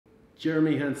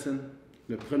Jeremy Hansen,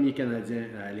 le premier Canadien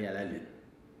à aller à la Lune.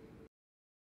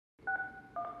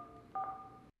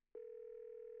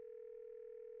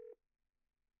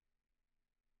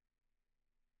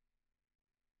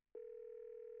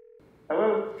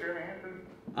 Hello, Jeremy Hansen.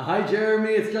 Hi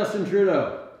Jeremy, it's Justin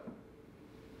Trudeau.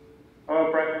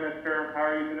 Hello, Prime Minister. How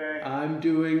are you today? I'm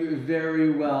doing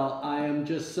very well. I am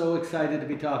just so excited to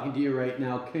be talking to you right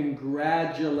now.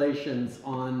 Congratulations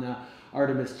on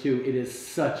Artemis II. It is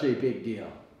such a big deal.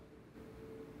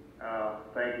 Oh,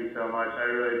 thank you so much. I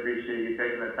really appreciate you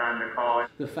taking the time to call.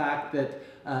 The fact that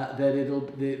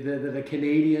that a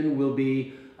Canadian will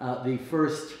be the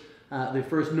first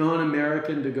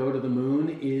non-American to go to the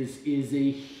moon is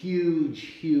a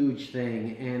huge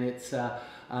thing, and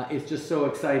it's just so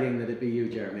exciting that it be you,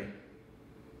 Jeremy.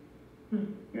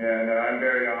 Yeah, no, I'm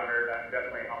very honored. I'm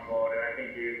definitely humbled, and I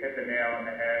think you hit the nail on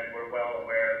the head. We're well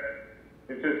aware that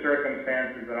it's just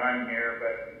circumstances that I'm here,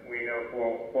 but we know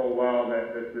full well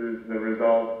that this is the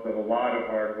result of a lot of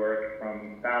hard work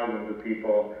from thousands of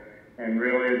people, and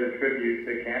really is a tribute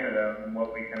to Canada and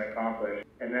what we can accomplish.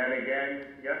 And then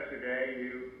again, yesterday,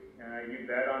 you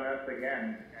bet on us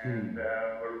again, and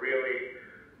we're really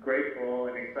grateful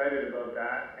and excited about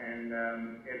that. And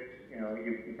it's,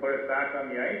 you put us back on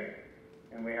the ice,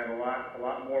 and we have a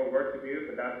lot more work to do,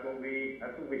 but that's what we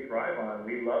thrive on.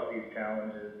 We love these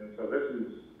challenges, and so this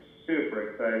is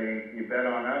super exciting. You bet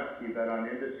on us, you bet on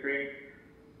industry,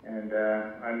 and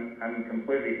I'm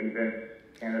completely convinced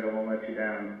Canada won't let you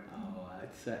down. Oh,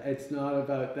 it's not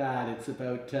about that. It's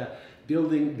about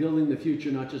building the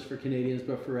future, not just for Canadians,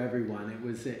 but for everyone. It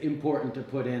was important to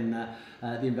put in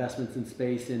the investments in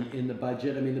space in the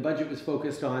budget. I mean, the budget was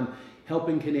focused on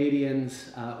helping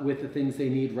Canadians with the things they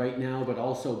need right now, but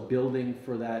also building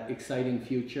for that exciting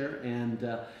future. And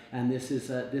this is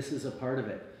a part of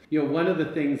it. You know, one of the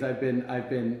things I've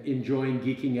been enjoying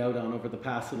geeking out on over the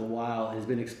past little while has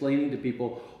been explaining to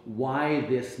people why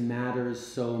this matters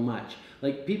so much.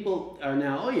 Like, people are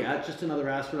now, oh yeah, it's just another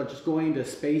astronaut just going to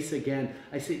space again.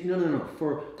 I say, no.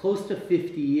 For close to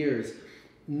 50 years,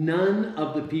 none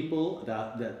of the people,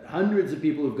 the hundreds of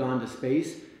people who've gone to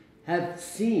space, have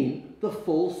seen the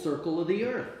full circle of the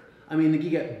Earth. I mean, you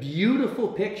get beautiful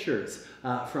pictures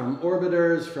from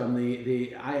orbiters, from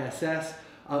the ISS,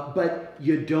 but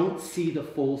you don't see the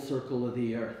full circle of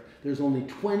the Earth. There's only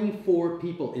 24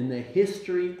 people in the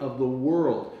history of the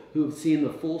world who have seen the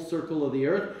full circle of the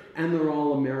Earth, and they're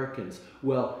all Americans.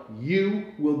 Well, you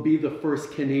will be the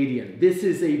first Canadian. This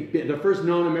is the first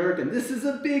non-American. This is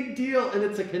a big deal, and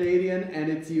it's a Canadian, and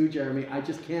it's you, Jeremy. I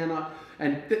just cannot.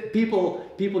 And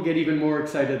people get even more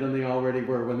excited than they already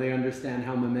were when they understand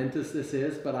how momentous this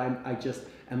is, but I just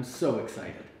am so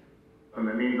excited.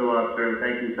 It means a lot, sir.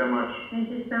 Thank you so much. Thank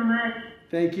you so much.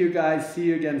 Thank you, guys. See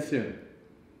you again soon.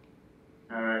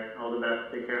 All right. All the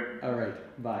best. Take care. All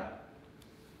right. Bye.